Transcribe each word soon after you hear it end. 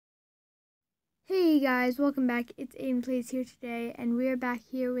Hey guys, welcome back. It's Aiden Plays here today, and we're back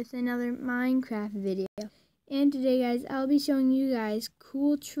here with another Minecraft video. And today, guys, I'll be showing you guys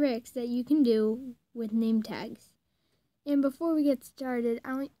cool tricks that you can do with name tags. And before we get started,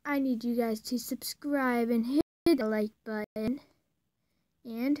 I need you guys to subscribe and hit the like button.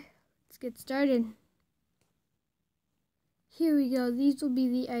 And let's get started. Here we go. These will be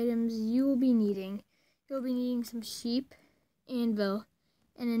the items you will be needing. You'll be needing some sheep, anvil,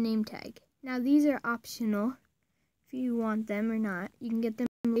 and a name tag. Now these are optional if you want them or not. You can get them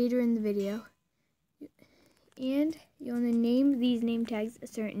later in the video. And you want to name these name tags a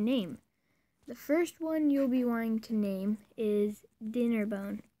certain name. The first one you'll be wanting to name is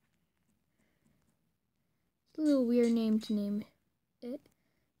Dinnerbone. It's a little weird name to name it,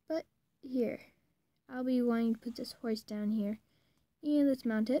 but here. I'll be wanting to put this horse down here. And let's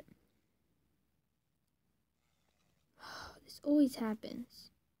mount it. This always happens.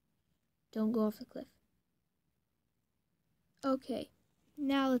 Don't go off the cliff. Okay,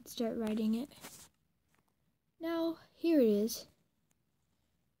 now let's start writing it. Now, here it is.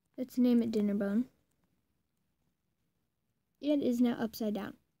 Let's name it Dinnerbone. It is now upside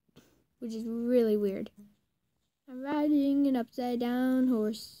down, which is really weird. I'm riding an upside down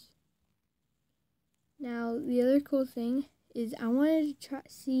horse. Now, the other cool thing is I wanted to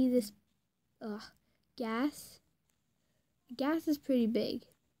see this gas. Gas is pretty big.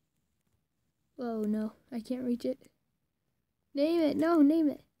 Whoa, no, I can't reach it. Name it, no, name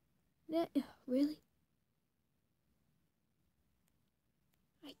it. Really?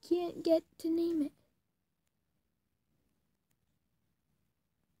 I can't get to name it.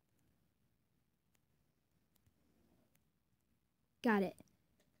 Got it.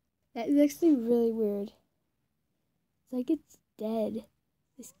 That is actually really weird. It's like it's dead,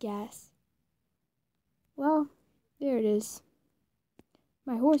 this gas. Well, there it is.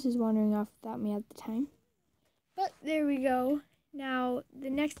 My horse is wandering off without me at the time. But there we go. Now,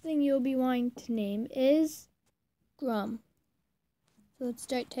 the next thing you'll be wanting to name is Grum. So let's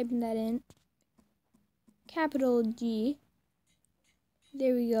start typing that in. Capital G.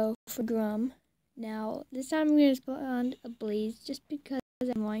 There we go for Grum. Now, this time I'm going to spawn a blaze just because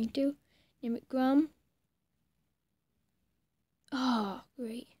I'm wanting to. Name it Grum. Oh,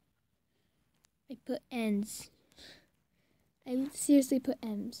 great. I put N's. I seriously put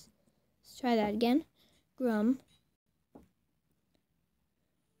M's. Let's try that again. Grum.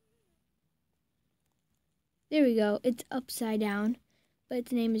 There we go. It's upside down, but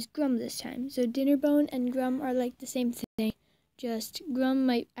its name is Grum this time. So Dinnerbone and Grum are like the same thing. Just Grum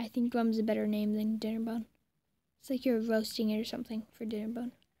I think Grum's a better name than Dinnerbone. It's like you're roasting it or something for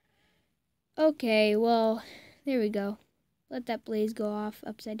Dinnerbone. Okay, well, there we go. Let that blaze go off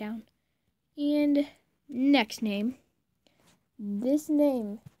upside down. And next name. This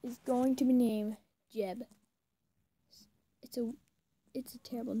name is going to be named Jeb. It's a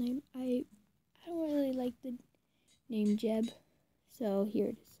terrible name. I don't really like the name Jeb. So here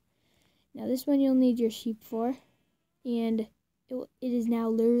it is. Now this one you'll need your sheep for. And it is now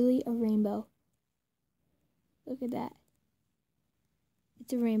literally a rainbow. Look at that.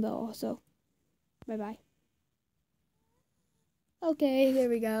 It's a rainbow also. Bye-bye. Okay, there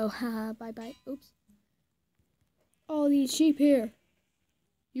we go. Haha, bye-bye. Oops. All these sheep here.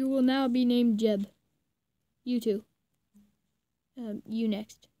 You will now be named Jeb. You too. You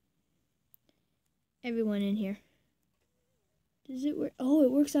next. Everyone in here. Does it work? Oh,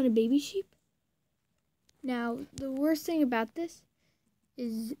 it works on a baby sheep? Now, the worst thing about this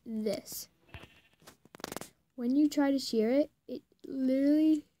is this. When you try to shear it, it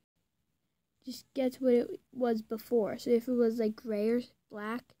literally just gets what it was before. So if it was like gray or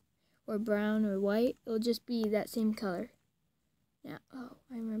black or brown or white, it'll just be that same color. Now, oh,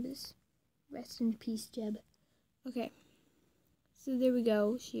 I remember this. Rest in peace, Jeb. Okay. So there we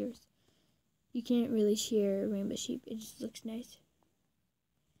go, shears. You can't really shear a rainbow sheep. It just looks nice.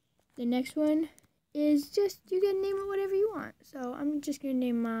 The next one is just, you can name it whatever you want. So I'm just going to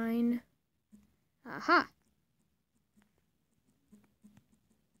name mine, Aha!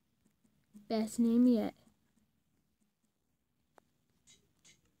 Best name yet.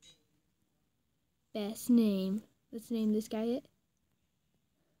 Best name. Let's name this guy it.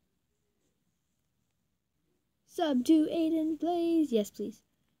 Sub to Aiden Plays. Yes, please.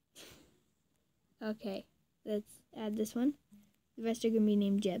 Okay, let's add this one. The rest are going to be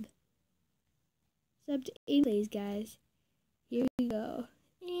named Jeb. Sub to Aiden Plays, guys. Here we go.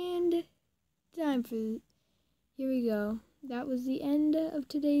 And time for... Here we go. That was the end of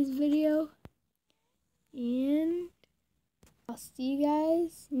today's video. And I'll see you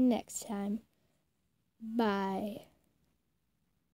guys next time. Bye.